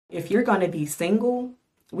If you're going to be single,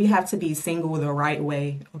 we have to be single the right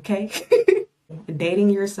way, okay? Dating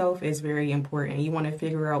yourself is very important. You want to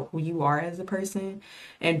figure out who you are as a person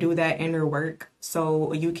and do that inner work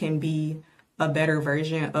so you can be a better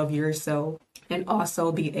version of yourself and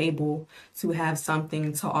also be able to have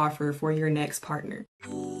something to offer for your next partner.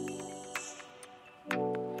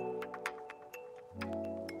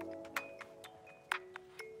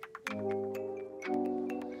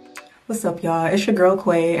 What's up, y'all? It's your girl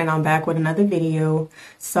Quay, and I'm back with another video.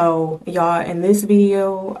 So, y'all, in this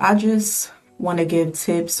video, I just want to give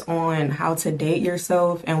tips on how to date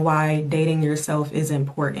yourself and why dating yourself is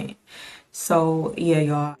important. So, yeah,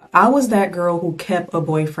 y'all, I was that girl who kept a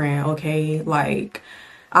boyfriend, okay? Like,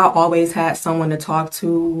 I always had someone to talk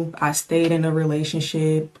to. I stayed in a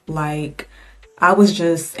relationship. Like, I was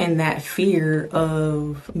just in that fear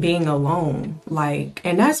of being alone. Like,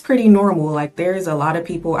 and that's pretty normal. Like, there's a lot of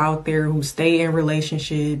people out there who stay in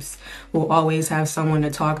relationships, who always have someone to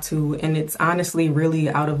talk to. And it's honestly really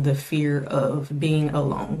out of the fear of being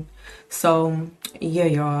alone. So, yeah,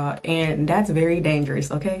 y'all. And that's very dangerous,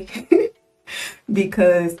 okay?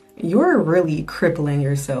 Because you're really crippling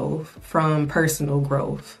yourself from personal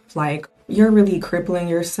growth. Like, you're really crippling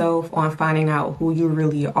yourself on finding out who you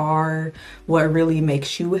really are, what really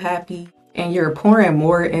makes you happy, and you're pouring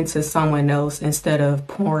more into someone else instead of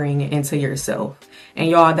pouring into yourself. And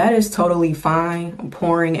y'all, that is totally fine,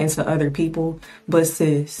 pouring into other people, but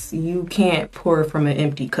sis, you can't pour from an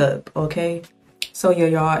empty cup, okay? So yeah,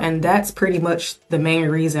 y'all, and that's pretty much the main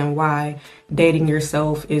reason why dating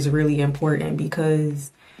yourself is really important,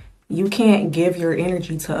 because you can't give your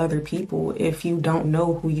energy to other people if you don't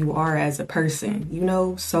know who you are as a person, you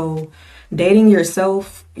know? So dating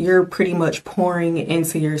yourself, you're pretty much pouring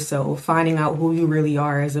into yourself, finding out who you really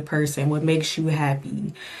are as a person, what makes you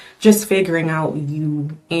happy, just figuring out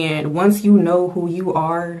you. And once you know who you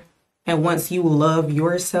are, and once you love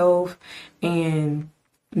yourself and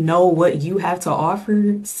know what you have to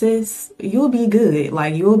offer, sis, you'll be good.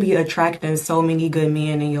 Like, you'll be attracting so many good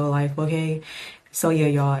men in your life, okay? So yeah,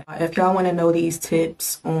 y'all, if y'all want to know these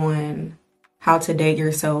tips on how to date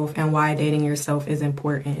yourself and why dating yourself is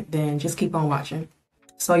important, then just keep on watching.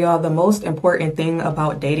 So y'all, the most important thing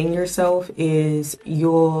about dating yourself is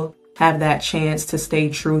you'll have that chance to stay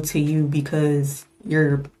true to you because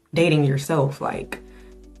you're dating yourself. Like,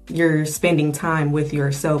 you're spending time with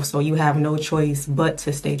yourself, so you have no choice but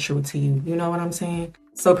to stay true to you. You know what I'm saying?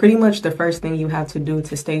 So pretty much the first thing you have to do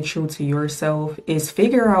to stay true to yourself is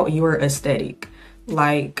figure out your aesthetic.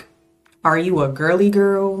 Like, are you a girly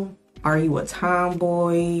girl? Are you a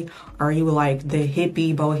tomboy? Are you like the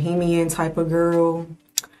hippie bohemian type of girl?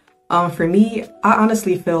 For me, I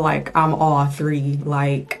honestly feel like I'm all three.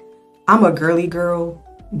 Like, I'm a girly girl,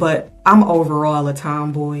 but I'm overall a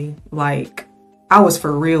tomboy. Like, I was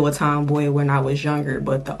for real a tomboy when I was younger,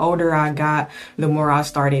 but the older I got, the more I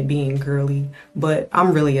started being girly. But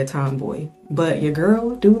I'm really a tomboy. But your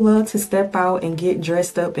girl do love to step out and get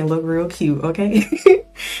dressed up and look real cute, okay?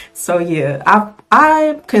 So yeah,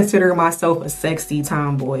 I consider myself a sexy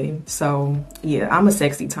tomboy. So yeah, I'm a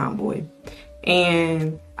sexy tomboy.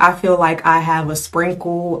 And I feel like I have a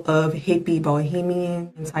sprinkle of hippie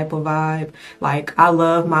bohemian type of vibe. Like, I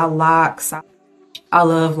love my locks. I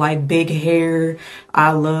love like big hair.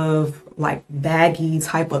 I love like baggy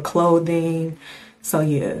type of clothing. So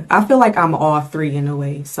yeah, I feel like I'm all three in a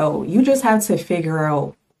way. So you just have to figure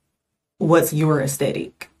out what's your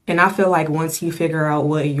aesthetic. And I feel like once you figure out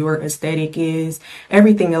what your aesthetic is,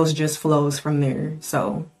 everything else just flows from there.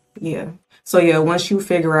 So yeah. So yeah, once you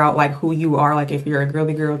figure out like who you are, like if you're a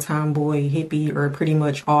girly girl, tomboy, hippie, or pretty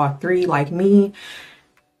much all three like me,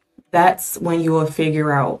 that's when you'll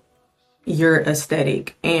figure out your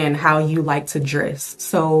aesthetic and how you like to dress.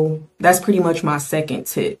 So that's pretty much my second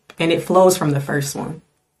tip, and it flows from the first one.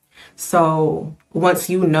 So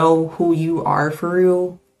once you know who you are for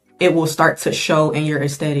real, it will start to show in your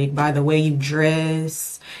aesthetic by the way you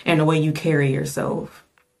dress and the way you carry yourself.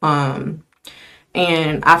 And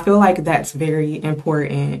I feel like that's very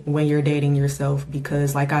important when you're dating yourself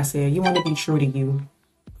because, like I said, you want to be true to you.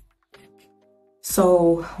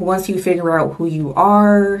 So once you figure out who you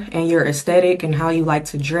are and your aesthetic and how you like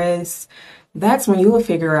to dress, that's when you will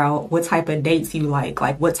figure out what type of dates you like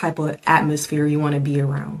what what type of atmosphere you want to be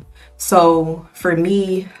around. So for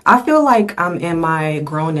me, I feel like I'm in my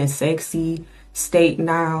grown and sexy state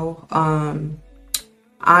now.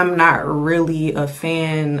 I'm not really a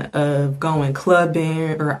fan of going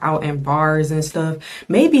clubbing or out in bars and stuff.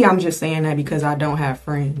 Maybe I'm just saying that because I don't have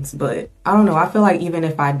friends, but I don't know. I feel like even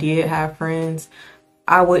if I did have friends,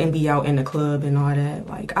 I wouldn't be out in the club and all that.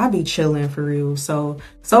 Like, I'd be chilling for real. So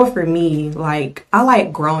for me, like, I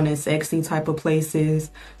like grown and sexy type of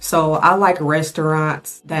places. So I like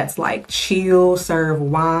restaurants that's like chill, serve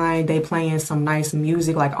wine. They playing some nice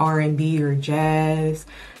music like R&B or jazz.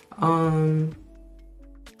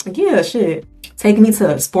 Yeah, shit. Take me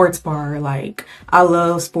to a sports bar. Like, I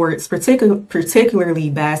love sports, particularly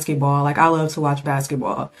basketball. Like, I love to watch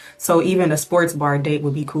basketball. So even a sports bar date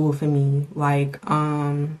would be cool for me. Like,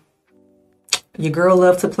 your girl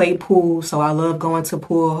love to play pool, so I love going to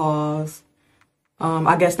pool halls.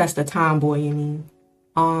 I guess that's the tomboy in me.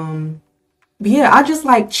 But yeah, I just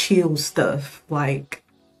like chill stuff. Like,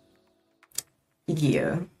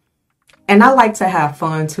 yeah. And I like to have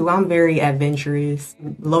fun too. I'm very adventurous,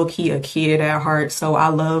 low-key a kid at heart. So I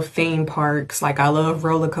love theme parks. Like, I love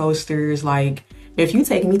roller coasters. Like, if you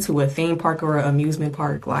take me to a theme park or an amusement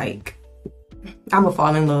park, like, I'ma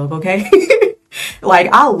fall in love, okay? Like,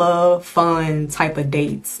 I love fun type of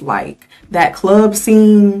dates. Like, that club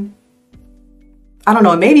scene. I don't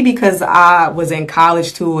know, maybe because I was in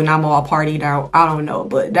college too and I'm all partied out. I don't know,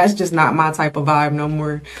 but that's just not my type of vibe no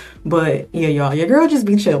more. But yeah, y'all, your girl just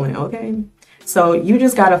be chilling, okay? So you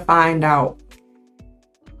just gotta find out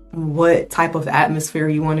what type of atmosphere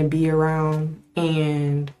you want to be around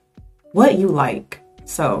and what you like.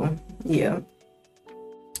 So yeah.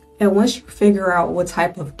 And once you figure out what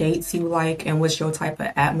type of dates you like and what's your type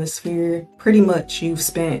of atmosphere, pretty much you've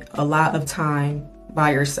spent a lot of time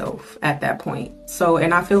by yourself at that point. So,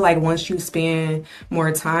 and I feel like once you spend more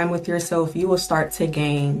time with yourself, you will start to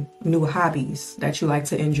gain new hobbies that you like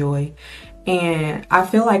to enjoy. And I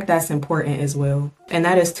feel like that's important as well. And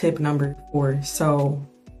that is tip number 4. So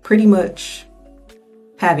pretty much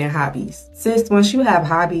having hobbies. Sis, once you have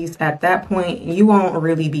hobbies, at that point, you won't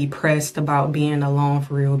really be pressed about being alone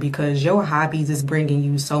for real, because your hobbies is bringing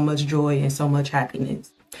you so much joy and so much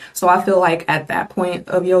happiness. So I feel like at that point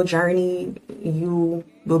of your journey, you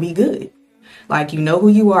will be good. Like, you know who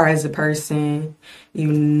you are as a person.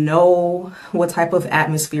 You know what type of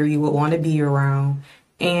atmosphere you would want to be around.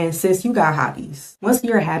 And sis, you got hobbies. Once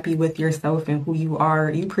you're happy with yourself and who you are,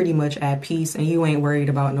 you pretty much at peace and you ain't worried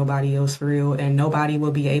about nobody else for real. And nobody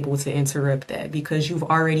will be able to interrupt that because you've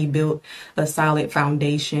already built a solid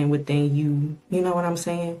foundation within you. You know what I'm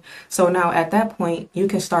saying? So now at that point, you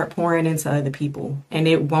can start pouring into other people and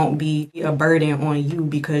it won't be a burden on you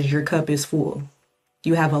because your cup is full.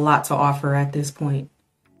 You have a lot to offer at this point.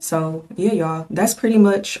 So yeah, y'all, that's pretty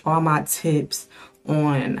much all my tips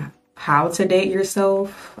on how to date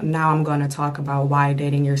yourself. Now I'm going to talk about why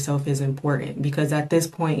dating yourself is important, because at this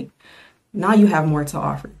point, now you have more to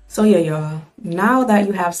offer. So yeah, y'all, now that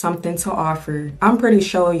you have something to offer, I'm pretty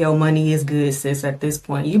sure your money is good, sis, at this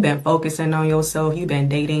point. You've been focusing on yourself. You've been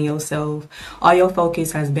dating yourself. All your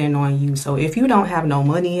focus has been on you. So if you don't have no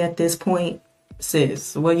money at this point,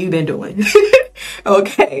 sis, what you been doing?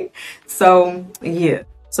 Okay. So yeah.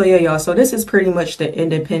 So yeah, y'all, so this is pretty much the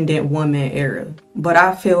independent woman era. But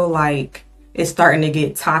I feel like it's starting to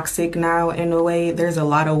get toxic now in a way. There's a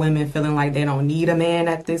lot of women feeling like they don't need a man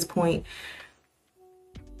at this point,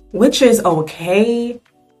 which is okay,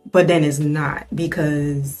 but then it's not,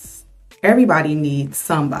 because everybody needs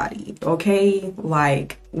somebody, okay?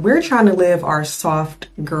 Like, we're trying to live our soft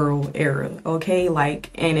girl era, okay?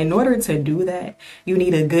 Like, and in order to do that, you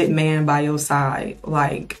need a good man by your side.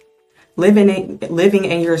 Like, living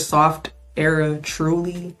in your soft era,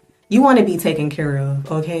 truly, you want to be taken care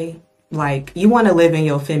of, okay? Like, you want to live in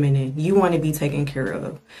your feminine. You want to be taken care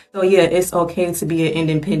of. So yeah, it's okay to be an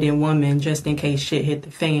independent woman just in case shit hit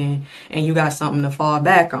the fan and you got something to fall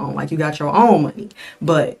back on. Like, you got your own money.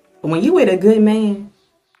 But when you with a good man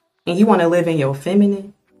and you want to live in your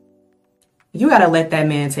feminine, you got to let that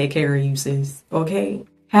man take care of you, sis, okay?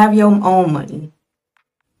 Have your own money.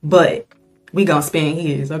 But we gonna spend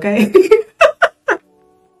his, okay?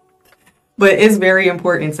 But it's very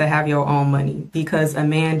important to have your own money, because a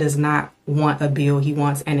man does not want a bill. He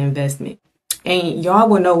wants an investment. And y'all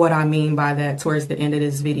will know what I mean by that towards the end of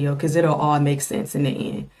this video, because it'll all make sense in the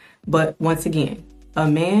end. But once again, a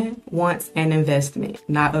man wants an investment,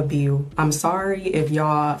 not a bill. I'm sorry if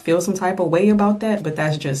y'all feel some type of way about that, but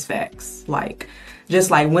that's just facts. Like, just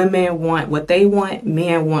like women want what they want,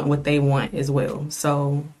 men want what they want as well.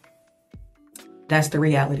 So that's the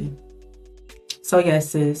reality. So yes,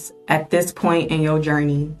 sis, at this point in your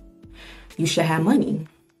journey, you should have money.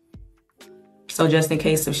 So just in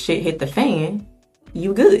case of shit hit the fan,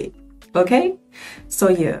 you good, okay? So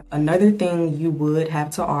yeah, another thing you would have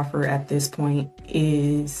to offer at this point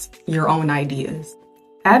is your own ideas.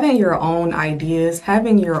 Having your own ideas,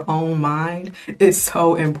 having your own mind is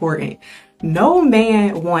so important. No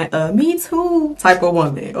man want a me too type of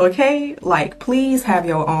woman, okay? Like, please have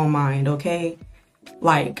your own mind, okay?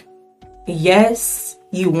 Like, yes,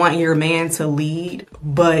 you want your man to lead,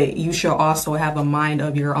 but you should also have a mind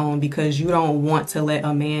of your own because you don't want to let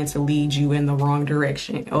a man to lead you in the wrong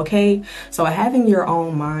direction, okay? So having your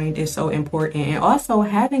own mind is so important, and also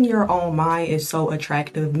having your own mind is so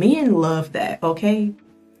attractive. Men love that, okay?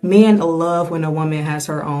 Men love when a woman has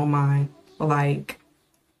her own mind. Like,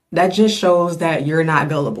 that just shows that you're not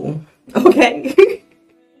gullible, okay?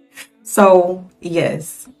 So,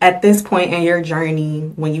 yes, at this point in your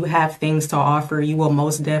journey, when you have things to offer, you will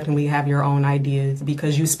most definitely have your own ideas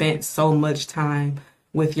because you spent so much time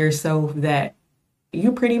with yourself that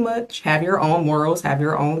you pretty much have your own morals, have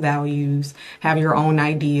your own values, have your own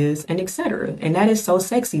ideas, and etc. And that is so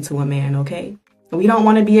sexy to a man, okay? We don't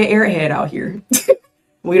want to be an airhead out here.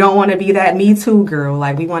 We don't want to be that Me Too girl.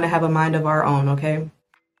 Like, we want to have a mind of our own, okay?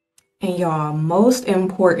 And y'all, most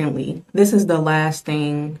importantly, this is the last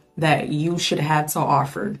thing that you should have to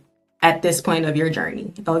offer at this point of your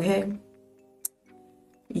journey, okay?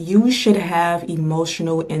 You should have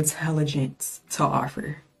emotional intelligence to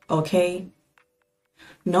offer, okay?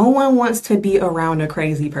 No one wants to be around a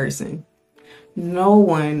crazy person. No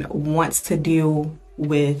one wants to deal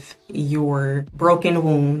with your broken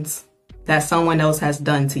wounds that someone else has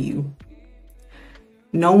done to you.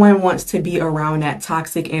 No one wants to be around that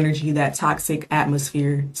toxic energy, that toxic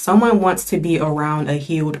atmosphere. Someone wants to be around a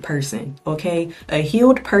healed person, okay? A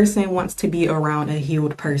healed person wants to be around a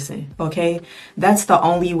healed person, okay? That's the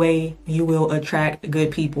only way you will attract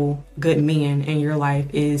good people, good men in your life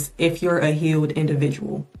is if you're a healed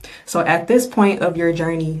individual. So at this point of your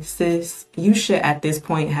journey, sis, you should at this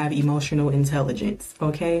point have emotional intelligence,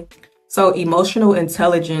 okay? So emotional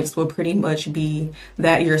intelligence will pretty much be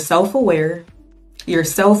that you're self-aware, you're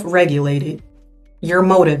self-regulated, you're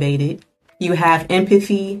motivated, you have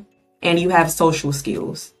empathy, and you have social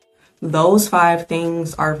skills. Those 5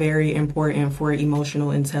 things are very important for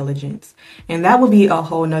emotional intelligence. And that would be a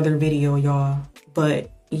whole nother video, y'all.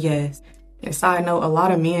 But yes, and side note, a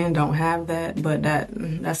lot of men don't have that, but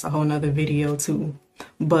that's a whole nother video too.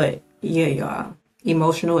 But yeah, y'all,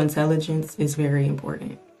 emotional intelligence is very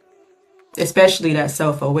important, especially that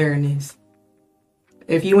self-awareness.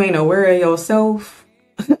 If you ain't aware of yourself,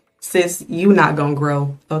 sis, you not gonna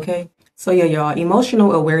grow, okay? So yeah, y'all,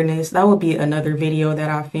 emotional awareness, that would be another video that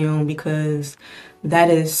I filmed because that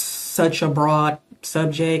is such a broad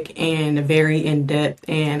subject and very in-depth,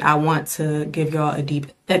 and I want to give y'all a deep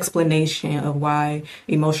explanation of why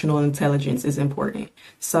emotional intelligence is important.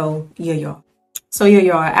 So yeah, y'all.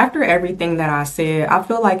 After everything that I said, I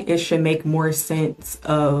feel like it should make more sense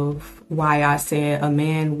of why I said a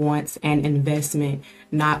man wants an investment,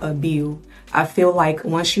 not a bill. I feel like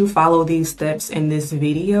once you follow these steps in this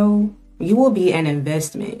video, you will be an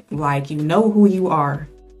investment. Like, you know who you are.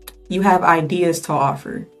 You have ideas to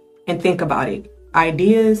offer. And think about it.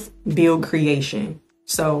 Ideas build creation.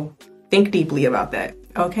 So think deeply about that,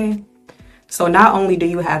 okay? So not only do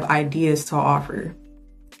you have ideas to offer,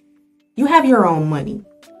 you have your own money,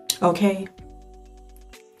 okay?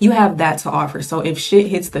 You have that to offer. So if shit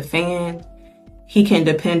hits the fan, he can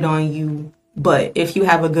depend on you. But if you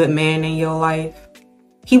have a good man in your life,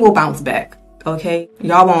 he will bounce back, okay?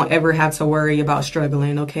 Y'all won't ever have to worry about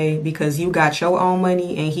struggling, okay? Because you got your own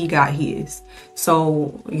money and he got his.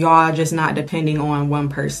 So y'all just not depending on one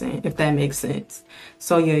person, if that makes sense.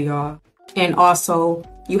 So yeah, y'all. And also,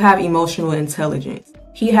 you have emotional intelligence.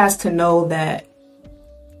 He has to know that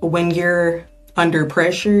when you're under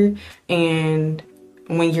pressure and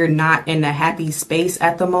when you're not in a happy space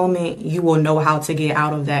at the moment, you will know how to get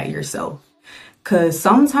out of that yourself. Because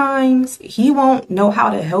sometimes he won't know how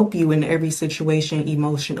to help you in every situation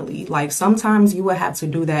emotionally. Like, sometimes you will have to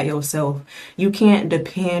do that yourself. You can't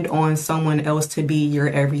depend on someone else to be your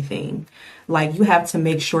everything. Like, you have to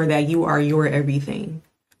make sure that you are your everything.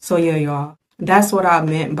 So yeah, y'all, that's what I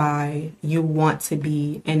meant by you want to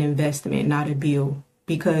be an investment, not a bill.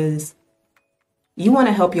 Because you want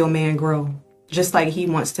to help your man grow, just like he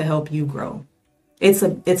wants to help you grow. It's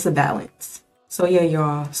a balance. So yeah,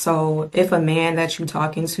 y'all. So if a man that you're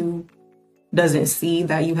talking to doesn't see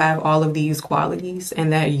that you have all of these qualities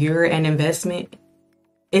and that you're an investment,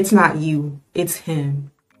 it's not you, it's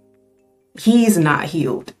him. He's not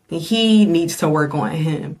healed. He needs to work on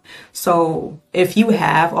him. So if you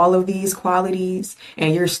have all of these qualities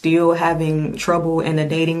and you're still having trouble in the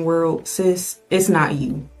dating world, sis, it's not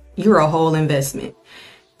you. You're a whole investment.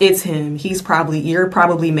 It's him. You're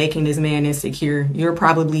probably making this man insecure. You're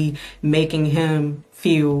probably making him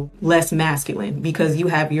feel less masculine because you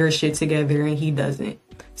have your shit together and he doesn't.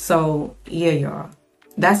 So yeah, y'all,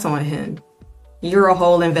 that's on him. You're a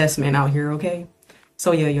whole investment out here, okay?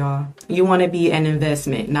 So yeah, y'all, you want to be an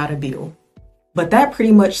investment, not a bill. But that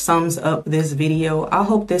pretty much sums up this video. I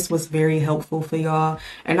hope this was very helpful for y'all.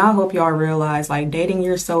 And I hope y'all realize like dating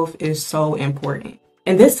yourself is so important.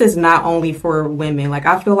 And this is not only for women. Like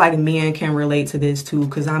I feel like men can relate to this too.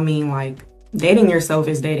 Cause I mean like dating yourself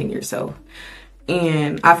is dating yourself.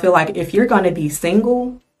 And I feel like if you're going to be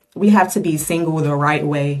single, we have to be single the right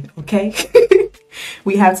way. Okay.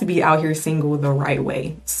 We have to be out here single the right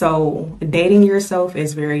way. So dating yourself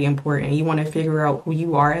is very important. You want to figure out who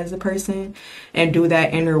you are as a person and do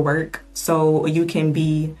that inner work so you can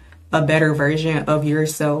be a better version of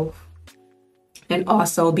yourself and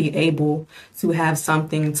also be able to have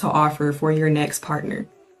something to offer for your next partner.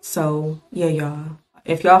 So yeah, y'all.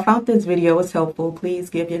 If y'all found this video was helpful, please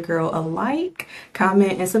give your girl a like,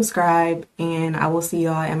 comment, and subscribe. And I will see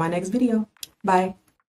y'all in my next video. Bye.